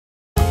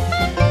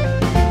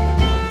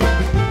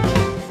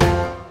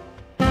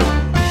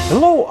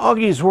Hello,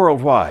 Augies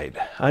Worldwide.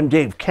 I'm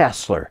Dave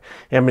Kassler,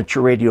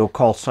 amateur radio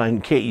call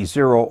sign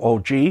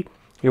KE0OG,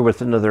 here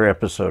with another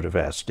episode of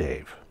Ask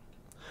Dave.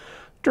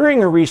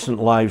 During a recent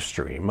live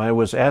stream, I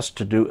was asked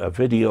to do a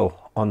video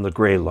on the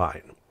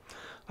Grayline.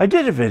 I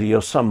did a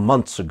video some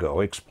months ago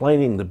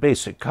explaining the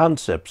basic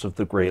concepts of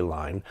the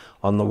Grayline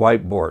on the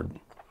whiteboard.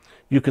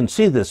 You can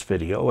see this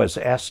video as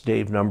Ask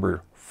Dave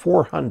number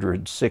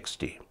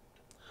 460.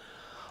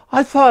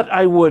 I thought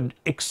I would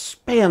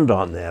expand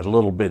on that a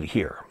little bit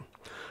here.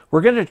 We're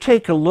going to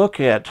take a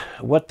look at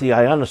what the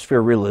ionosphere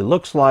really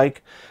looks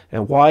like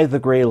and why the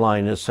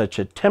Grayline is such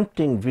a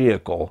tempting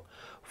vehicle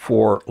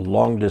for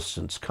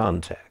long-distance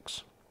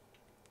contacts.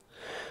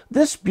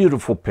 This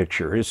beautiful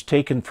picture is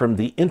taken from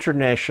the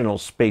International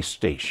Space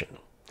Station.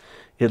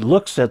 It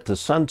looks at the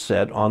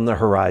sunset on the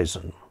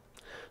horizon.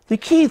 The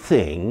key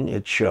thing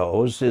it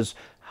shows is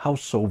how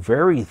so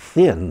very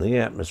thin the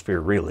atmosphere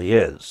really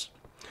is.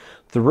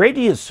 The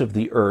radius of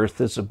the Earth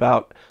is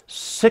about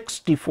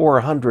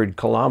 6,400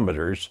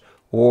 kilometers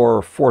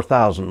or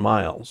 4,000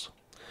 miles.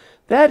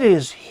 That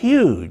is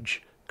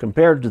huge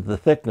compared to the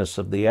thickness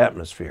of the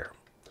atmosphere.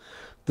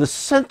 The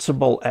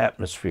sensible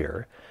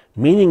atmosphere,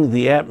 meaning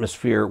the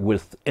atmosphere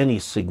with any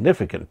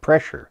significant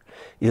pressure,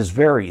 is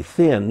very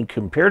thin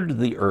compared to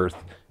the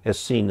Earth as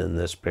seen in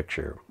this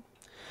picture.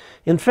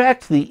 In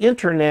fact, the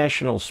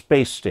International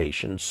Space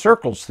Station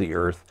circles the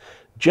Earth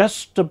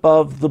just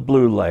above the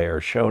blue layer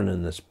shown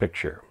in this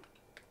picture.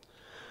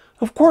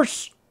 Of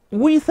course,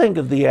 we think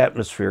of the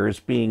atmosphere as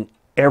being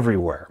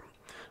everywhere,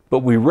 but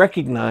we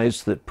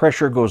recognize that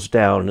pressure goes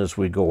down as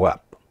we go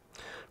up.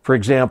 For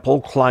example,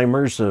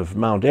 climbers of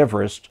Mount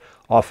Everest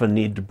often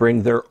need to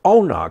bring their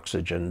own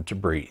oxygen to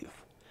breathe.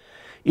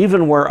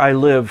 Even where I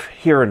live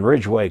here in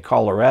Ridgway,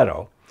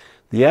 Colorado,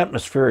 the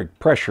atmospheric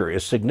pressure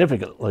is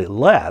significantly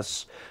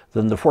less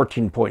than the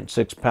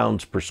 14.6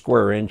 pounds per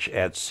square inch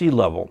at sea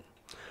level.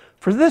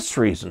 For this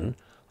reason,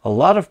 a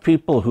lot of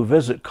people who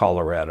visit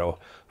Colorado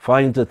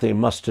find that they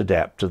must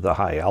adapt to the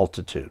high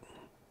altitude.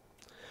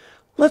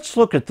 Let's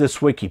look at this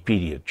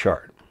Wikipedia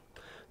chart.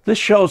 This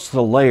shows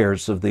the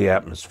layers of the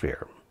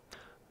atmosphere.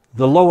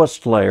 The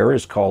lowest layer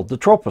is called the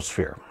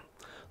troposphere.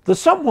 The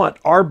somewhat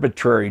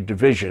arbitrary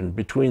division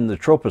between the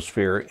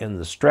troposphere and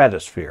the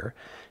stratosphere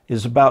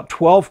is about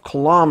 12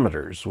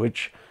 kilometers,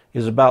 which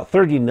is about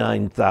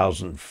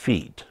 39,000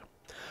 feet.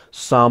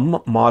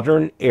 Some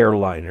modern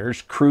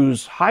airliners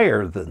cruise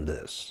higher than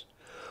this.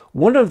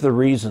 One of the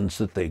reasons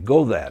that they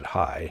go that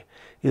high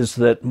is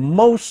that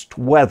most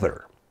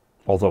weather,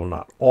 although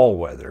not all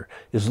weather,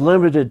 is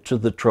limited to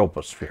the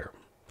troposphere.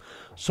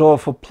 So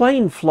if a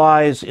plane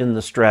flies in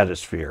the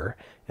stratosphere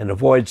and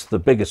avoids the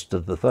biggest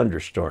of the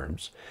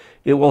thunderstorms,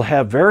 it will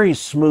have very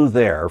smooth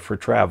air for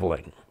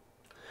traveling.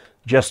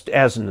 Just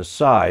as an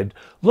aside,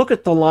 look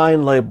at the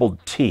line labeled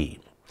T.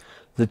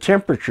 The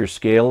temperature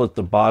scale at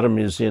the bottom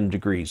is in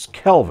degrees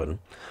Kelvin,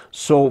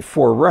 so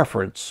for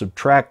reference,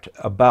 subtract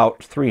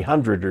about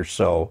 300 or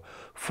so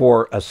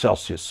for a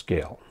Celsius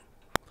scale.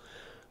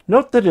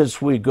 Note that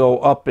as we go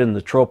up in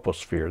the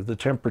troposphere, the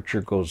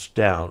temperature goes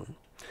down.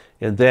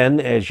 And then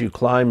as you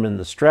climb in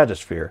the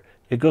stratosphere,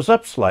 it goes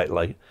up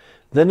slightly.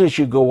 Then as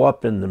you go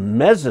up in the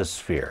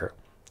mesosphere,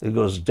 it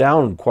goes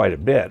down quite a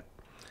bit.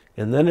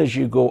 And then as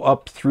you go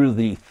up through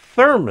the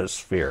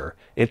thermosphere,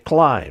 it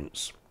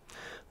climbs.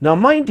 Now,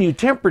 mind you,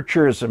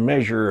 temperature is a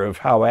measure of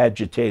how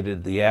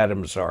agitated the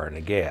atoms are in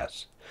a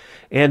gas.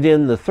 And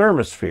in the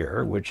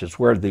thermosphere, which is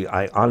where the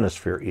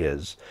ionosphere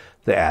is,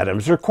 the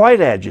atoms are quite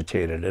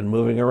agitated and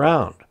moving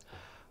around.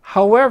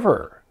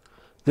 However,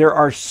 there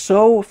are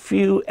so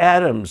few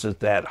atoms at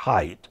that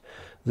height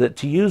that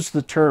to use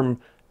the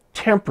term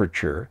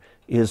temperature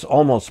is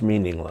almost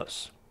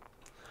meaningless.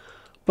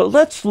 But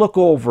let's look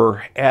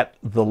over at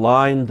the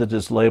line that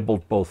is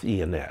labeled both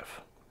E and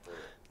F.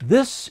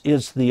 This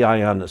is the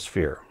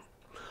ionosphere.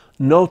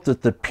 Note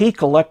that the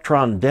peak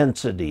electron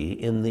density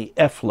in the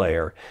F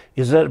layer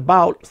is at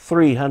about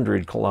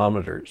 300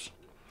 kilometers.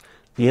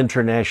 The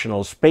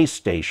International Space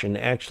Station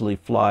actually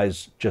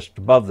flies just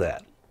above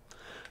that.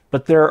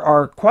 But there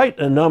are quite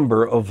a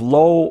number of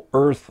low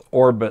Earth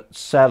orbit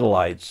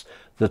satellites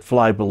that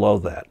fly below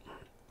that.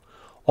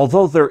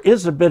 Although there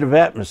is a bit of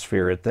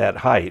atmosphere at that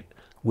height,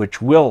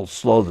 which will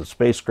slow the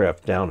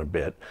spacecraft down a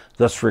bit,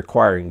 thus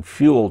requiring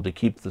fuel to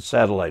keep the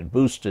satellite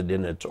boosted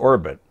in its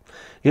orbit,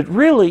 it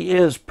really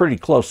is pretty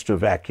close to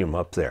vacuum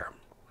up there.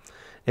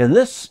 And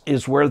this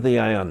is where the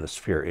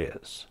ionosphere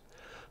is.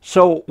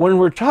 So when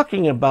we're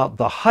talking about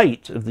the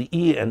height of the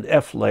E and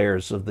F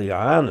layers of the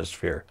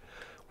ionosphere,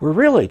 we're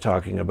really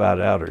talking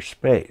about outer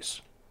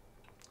space.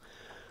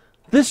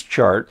 This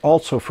chart,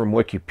 also from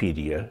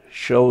Wikipedia,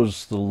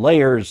 shows the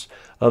layers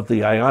of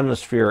the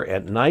ionosphere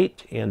at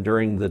night and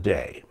during the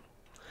day.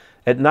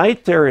 At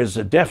night, there is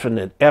a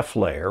definite F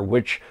layer,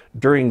 which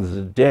during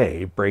the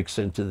day breaks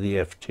into the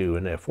F2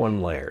 and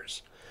F1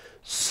 layers.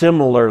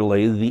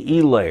 Similarly, the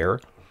E layer,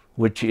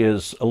 which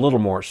is a little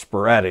more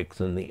sporadic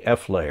than the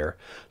F layer,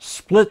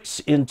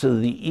 splits into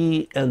the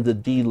E and the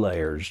D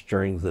layers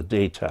during the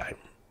daytime.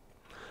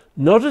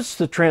 Notice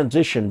the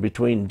transition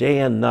between day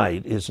and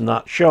night is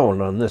not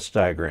shown on this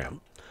diagram.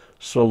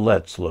 So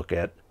let's look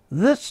at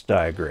this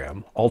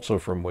diagram, also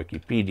from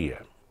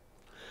Wikipedia.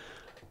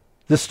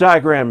 This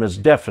diagram is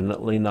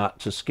definitely not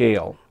to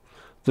scale.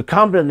 The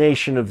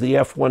combination of the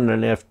F1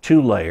 and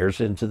F2 layers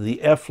into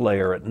the F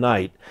layer at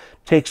night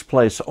takes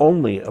place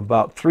only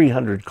about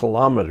 300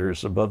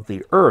 kilometers above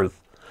the Earth,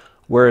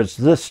 whereas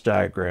this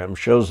diagram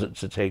shows it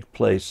to take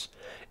place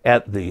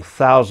at the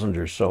 1,000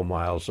 or so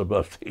miles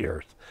above the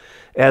Earth,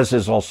 as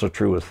is also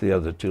true with the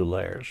other two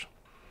layers.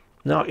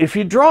 Now, if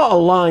you draw a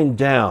line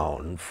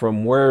down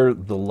from where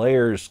the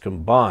layers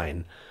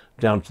combine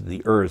down to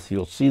the Earth,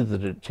 you'll see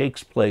that it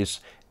takes place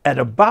at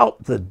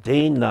about the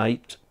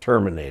day-night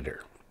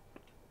terminator.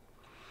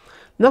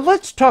 Now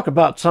let's talk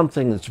about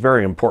something that's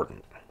very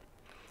important.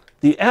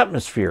 The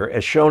atmosphere,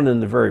 as shown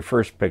in the very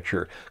first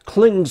picture,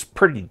 clings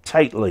pretty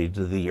tightly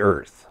to the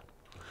Earth.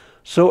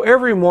 So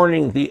every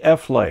morning the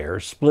F layer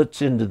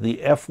splits into the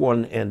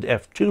F1 and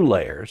F2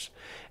 layers,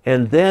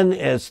 and then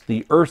as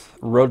the Earth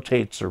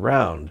rotates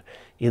around,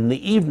 in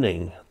the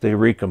evening they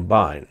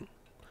recombine.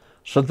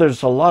 So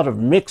there's a lot of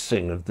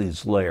mixing of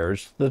these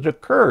layers that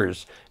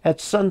occurs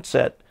at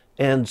sunset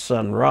and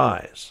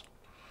sunrise.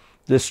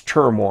 This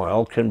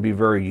turmoil can be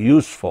very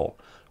useful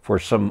for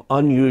some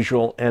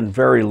unusual and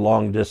very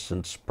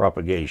long-distance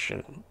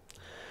propagation.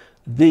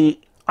 The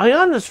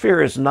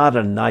ionosphere is not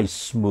a nice,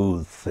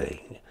 smooth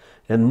thing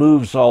and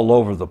moves all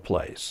over the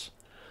place.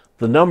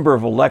 The number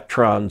of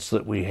electrons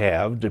that we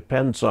have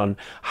depends on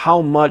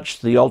how much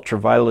the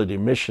ultraviolet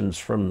emissions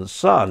from the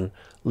sun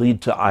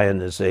lead to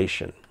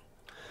ionization.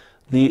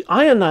 The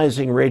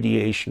ionizing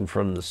radiation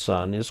from the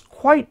sun is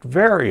quite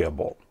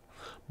variable,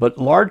 but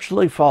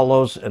largely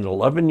follows an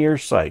 11-year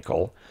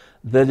cycle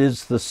that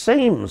is the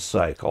same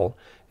cycle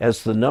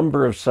as the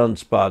number of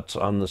sunspots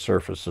on the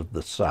surface of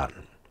the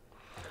sun.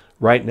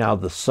 Right now,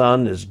 the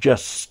sun is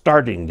just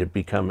starting to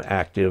become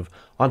active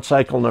on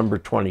cycle number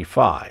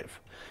 25.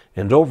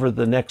 And over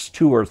the next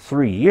 2 or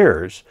 3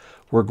 years,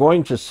 we're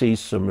going to see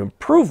some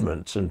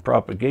improvements in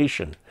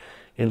propagation,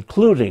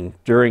 including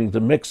during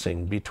the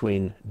mixing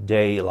between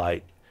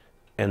daylight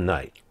and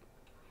night.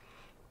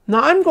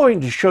 Now I'm going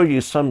to show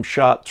you some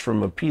shots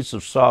from a piece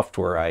of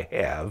software I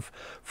have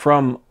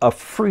from a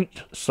free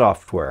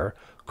software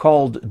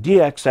called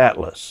DX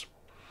Atlas.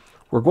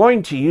 We're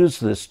going to use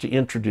this to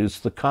introduce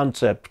the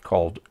concept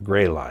called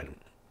Grayline.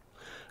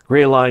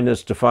 Grayline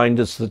is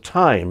defined as the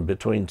time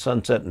between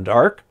sunset and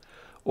dark,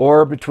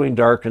 or between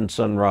dark and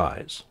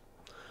sunrise.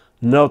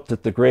 Note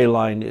that the gray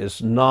line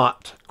is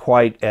not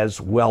quite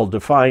as well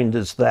defined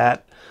as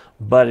that,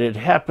 but it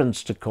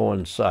happens to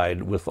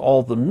coincide with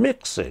all the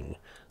mixing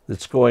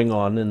that's going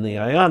on in the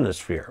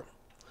ionosphere.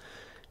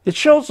 It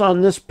shows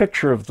on this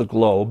picture of the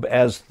globe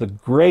as the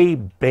gray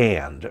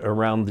band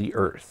around the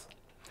Earth.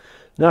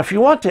 Now, if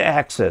you want to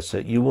access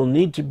it, you will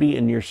need to be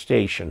in your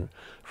station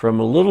from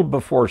a little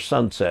before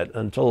sunset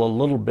until a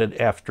little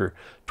bit after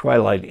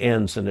twilight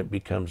ends and it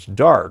becomes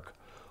dark,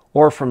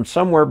 or from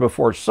somewhere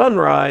before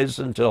sunrise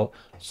until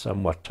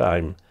somewhat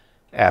time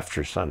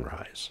after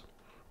sunrise.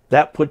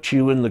 That puts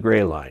you in the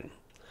gray line.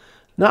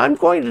 Now I'm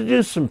going to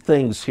do some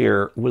things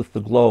here with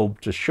the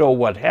globe to show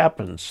what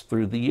happens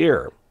through the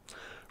year.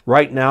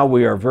 Right now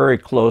we are very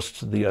close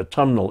to the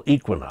autumnal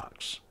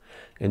equinox,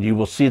 and you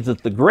will see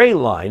that the gray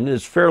line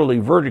is fairly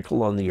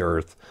vertical on the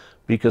Earth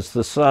because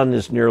the sun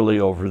is nearly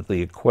over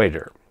the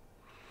equator.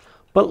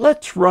 But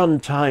let's run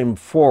time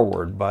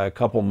forward by a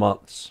couple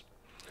months,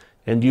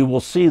 and you will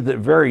see that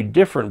very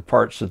different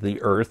parts of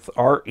the Earth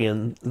are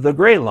in the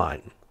gray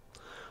line.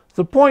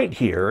 The point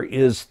here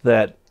is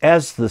that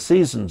as the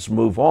seasons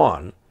move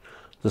on,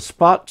 the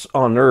spots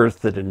on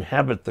Earth that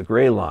inhabit the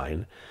gray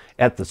line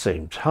at the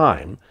same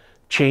time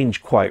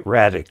change quite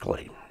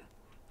radically.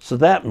 So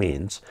that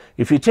means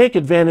if you take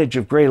advantage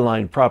of gray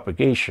line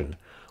propagation,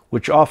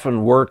 which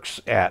often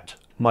works at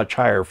much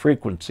higher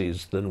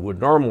frequencies than would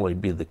normally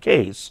be the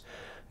case,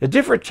 at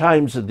different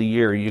times of the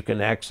year you can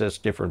access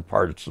different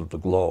parts of the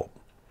globe.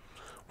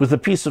 With a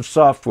piece of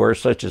software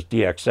such as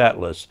DX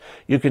Atlas,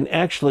 you can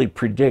actually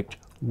predict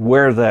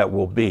where that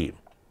will be.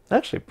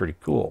 Actually pretty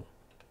cool.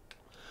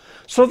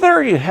 So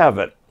there you have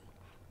it.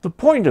 The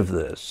point of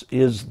this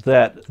is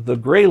that the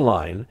gray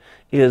line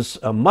is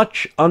a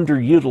much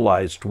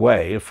underutilized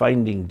way of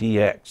finding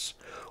DX,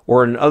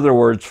 or in other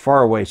words,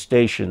 faraway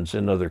stations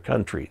in other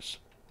countries.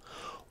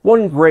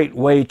 One great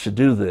way to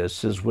do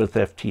this is with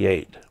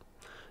FT8.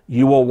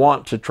 You will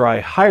want to try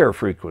higher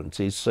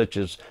frequencies, such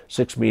as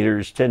 6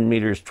 meters, 10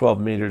 meters, 12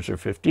 meters, or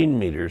 15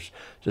 meters,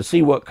 to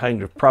see what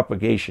kind of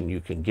propagation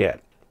you can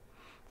get.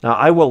 Now,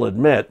 I will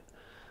admit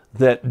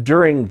that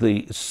during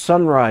the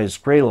sunrise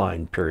gray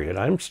line period,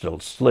 I'm still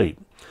asleep.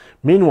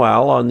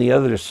 Meanwhile, on the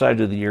other side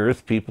of the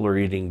Earth, people are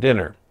eating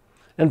dinner,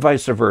 and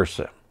vice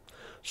versa.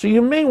 So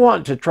you may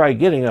want to try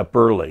getting up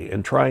early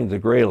and trying the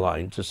gray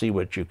line to see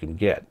what you can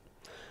get.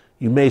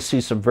 You may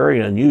see some very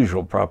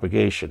unusual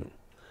propagation.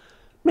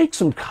 Make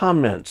some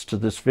comments to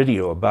this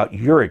video about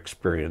your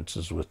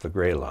experiences with the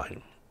gray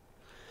line.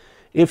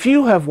 If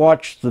you have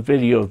watched the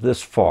video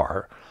this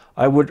far,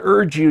 I would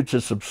urge you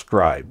to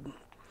subscribe.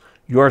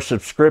 Your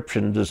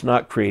subscription does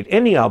not create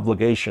any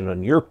obligation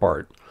on your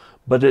part,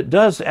 but it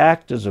does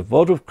act as a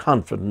vote of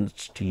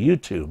confidence to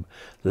YouTube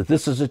that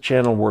this is a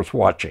channel worth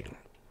watching.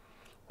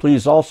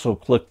 Please also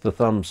click the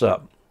thumbs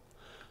up.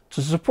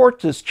 To support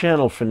this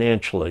channel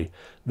financially,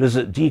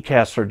 visit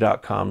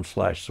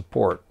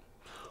dcasler.com/support.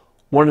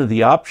 One of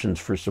the options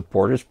for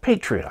support is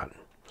Patreon.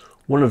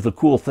 One of the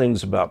cool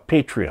things about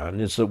Patreon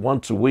is that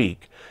once a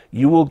week,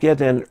 you will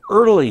get an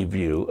early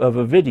view of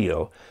a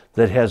video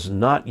that has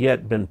not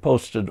yet been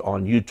posted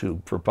on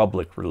YouTube for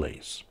public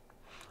release.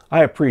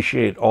 I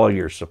appreciate all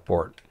your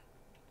support.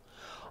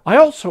 I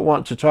also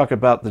want to talk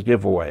about the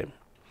giveaway.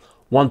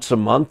 Once a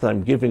month,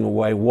 I'm giving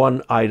away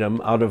one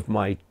item out of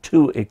my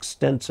too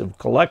extensive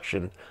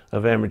collection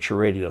of amateur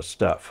radio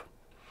stuff.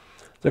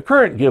 The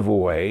current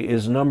giveaway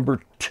is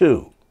number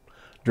 2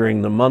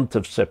 during the month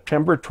of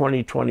September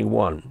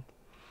 2021.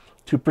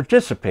 To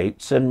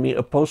participate, send me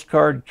a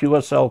postcard,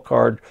 QSL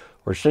card,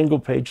 or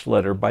single-page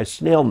letter by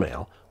snail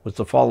mail with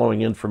the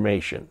following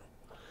information: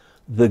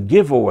 the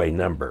giveaway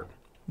number,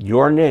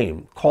 your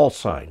name, call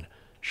sign,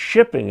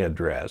 shipping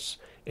address,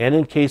 and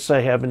in case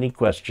I have any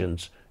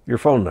questions, your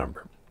phone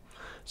number.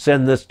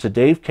 Send this to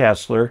Dave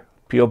Kassler,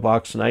 P.O.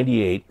 Box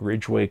 98,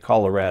 Ridgeway,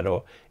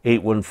 Colorado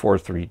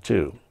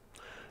 81432.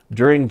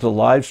 During the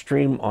live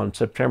stream on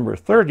September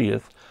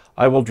 30th,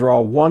 I will draw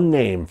one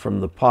name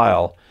from the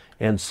pile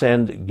and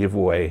send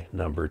giveaway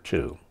number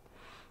 2.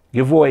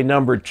 Giveaway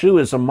number 2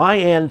 is a My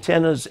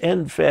Antennas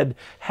end-fed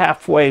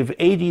half-wave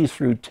 80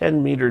 through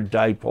 10 meter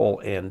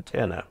dipole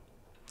antenna.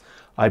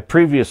 I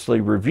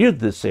previously reviewed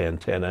this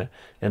antenna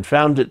and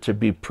found it to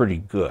be pretty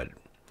good.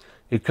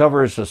 It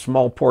covers a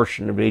small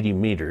portion of 80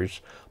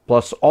 meters,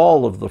 plus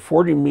all of the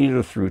 40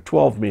 meter through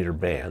 12 meter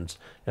bands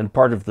and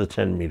part of the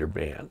 10 meter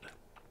band.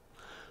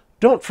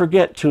 Don't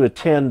forget to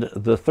attend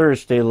the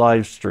Thursday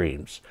live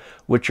streams,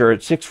 which are at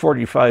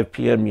 6:45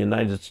 p.m.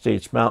 United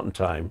States Mountain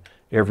Time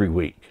every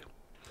week.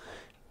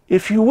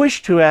 If you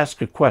wish to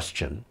ask a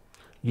question,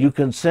 you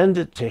can send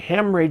it to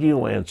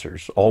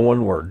hamradioanswers, all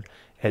one word,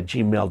 at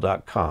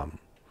gmail.com.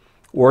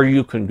 Or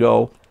you can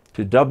go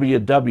to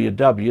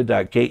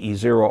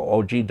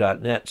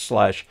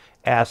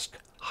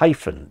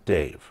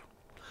www.ke0og.net/ask-Dave.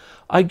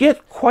 I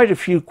get quite a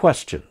few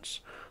questions,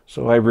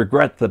 so I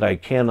regret that I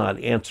cannot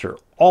answer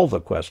all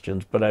the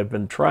questions, but I've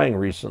been trying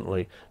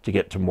recently to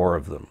get to more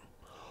of them.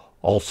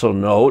 Also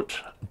note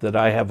that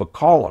I have a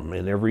column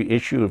in every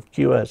issue of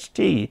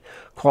QST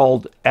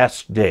called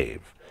Ask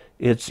Dave.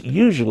 It's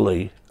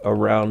usually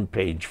around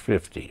page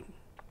 50.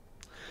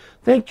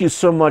 Thank you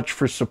so much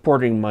for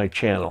supporting my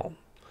channel.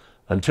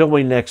 Until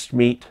we next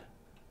meet,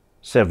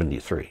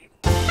 73.